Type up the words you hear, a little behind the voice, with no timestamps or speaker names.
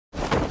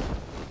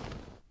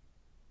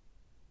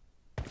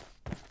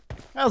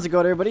How's it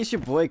going, everybody? It's your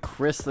boy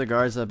Chris the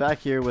Garza back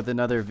here with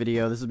another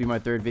video. This will be my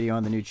third video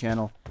on the new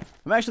channel.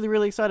 I'm actually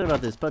really excited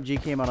about this.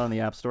 PUBG came out on the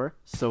App Store,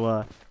 so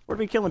we're gonna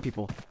be killing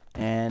people.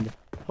 And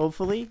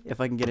hopefully, if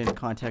I can get into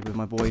contact with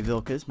my boy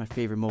Vilkas, my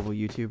favorite mobile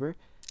YouTuber,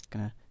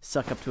 gonna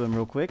suck up to him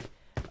real quick.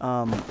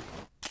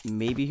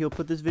 Maybe he'll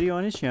put this video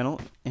on his channel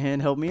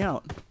and help me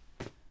out.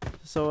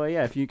 So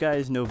yeah, if you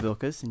guys know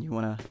Vilkas and you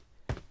wanna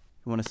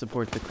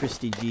support the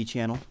Christy G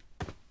channel,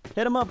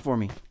 hit him up for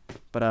me.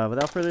 But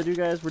without further ado,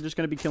 guys, we're just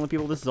going to be killing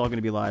people. This is all going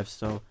to be live,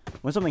 so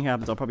when something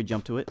happens, I'll probably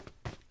jump to it.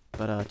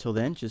 But till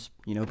then, just,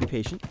 you know, be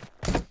patient.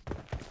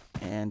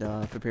 And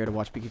prepare to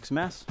watch me kick some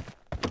ass.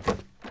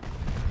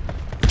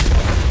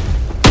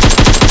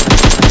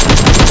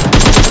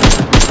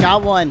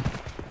 Got one!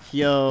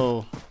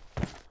 Yo.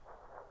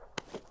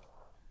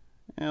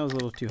 I was a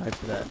little too hyped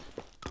for that.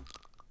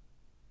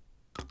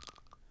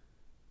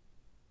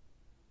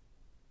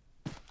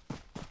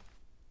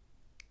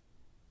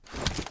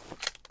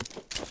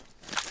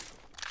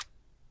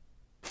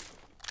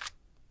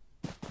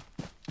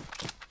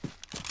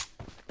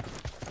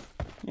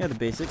 Yeah, the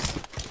basics.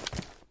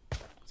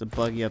 There's a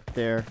buggy up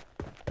there.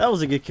 That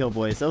was a good kill,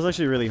 boys. That was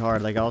actually really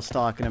hard. Like, I was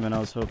stalking him and I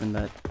was hoping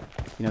that,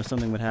 you know,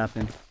 something would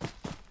happen.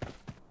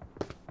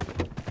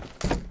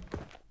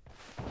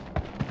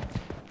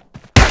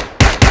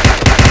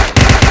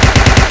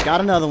 Got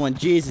another one.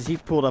 Jesus, he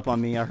pulled up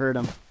on me. I heard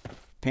him.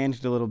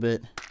 Panicked a little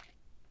bit.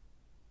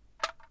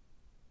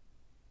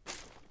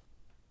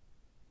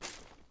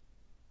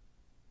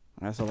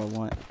 That's all I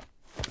want.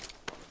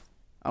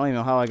 I don't even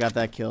know how I got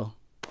that kill.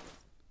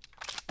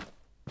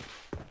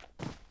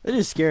 It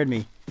just scared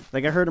me.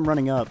 Like, I heard him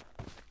running up.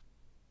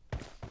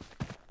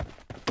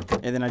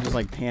 And then I just,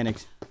 like,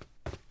 panicked.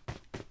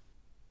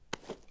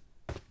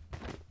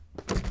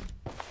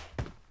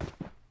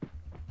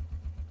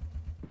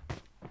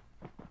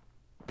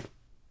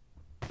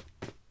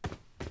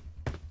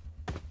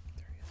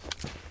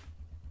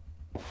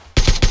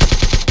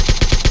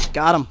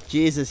 Got him.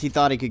 Jesus, he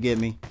thought he could get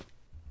me.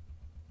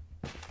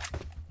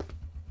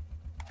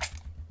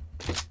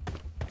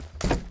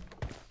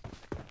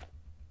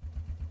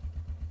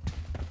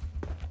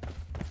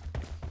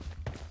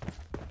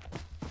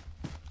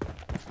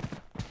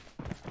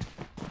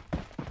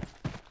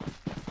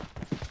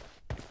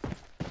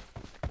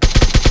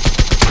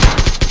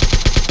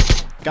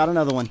 Got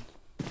another one.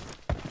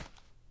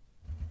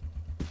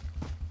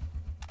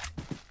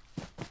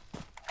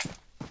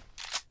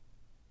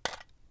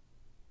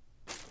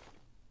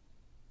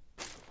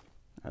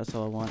 That's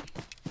all I want.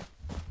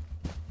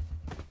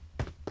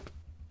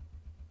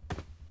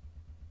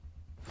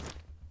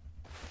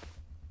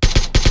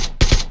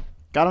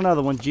 Got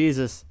another one.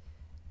 Jesus.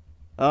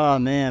 Oh,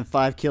 man.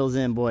 5 kills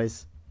in,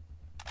 boys.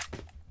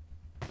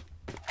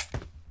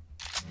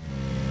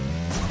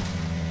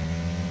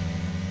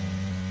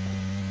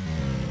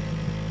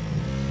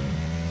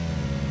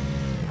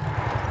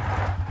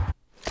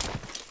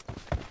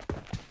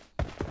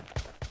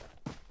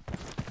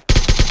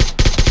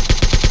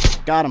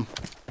 Got him.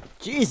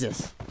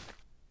 Jesus.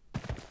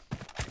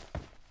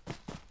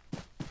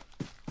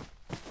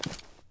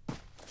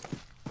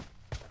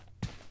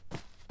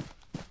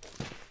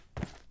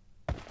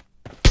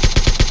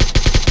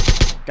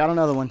 Got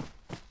another one.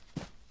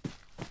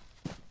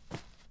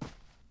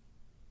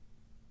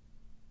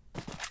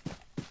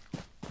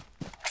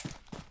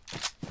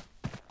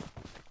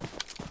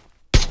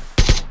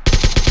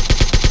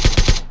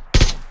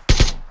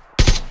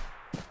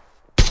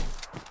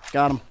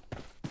 Got him.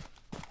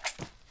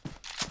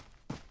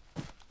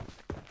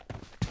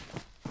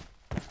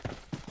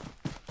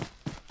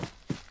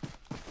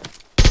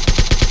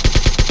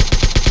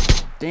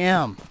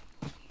 Damn.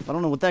 I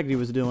don't know what that guy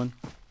was doing.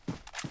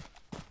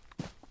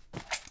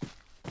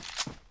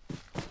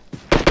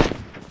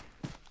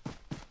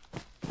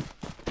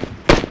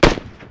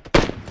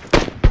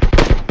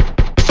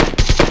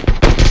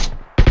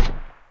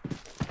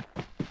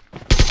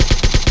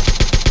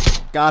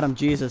 Got him,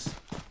 Jesus.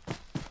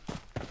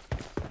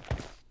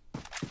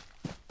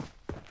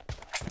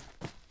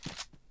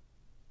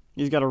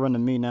 He's got to run to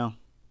me now.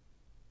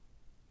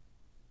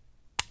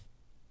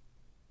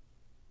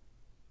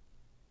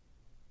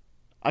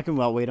 I can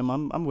outwait him.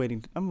 I'm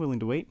waiting. I'm willing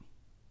to wait.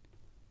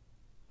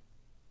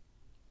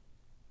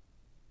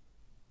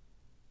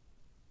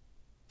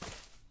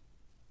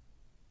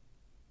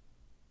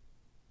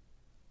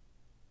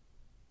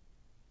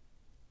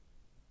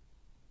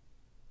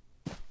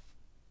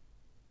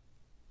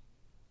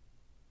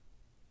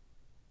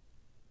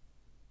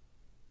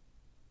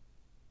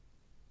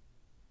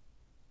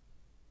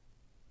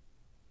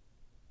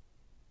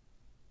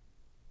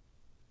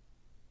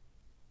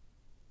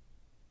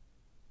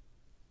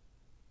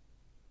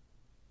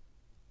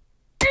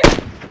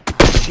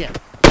 Shit.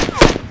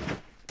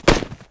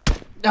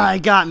 Ah, he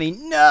got me.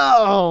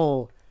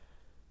 No!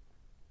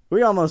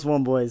 We almost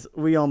won, boys.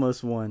 We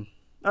almost won.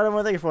 Alright,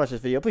 everyone, thank you for watching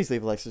this video. Please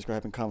leave a like,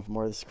 subscribe, and comment for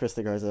more. This is Chris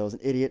the Garza. I was an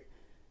idiot.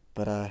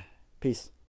 But, peace.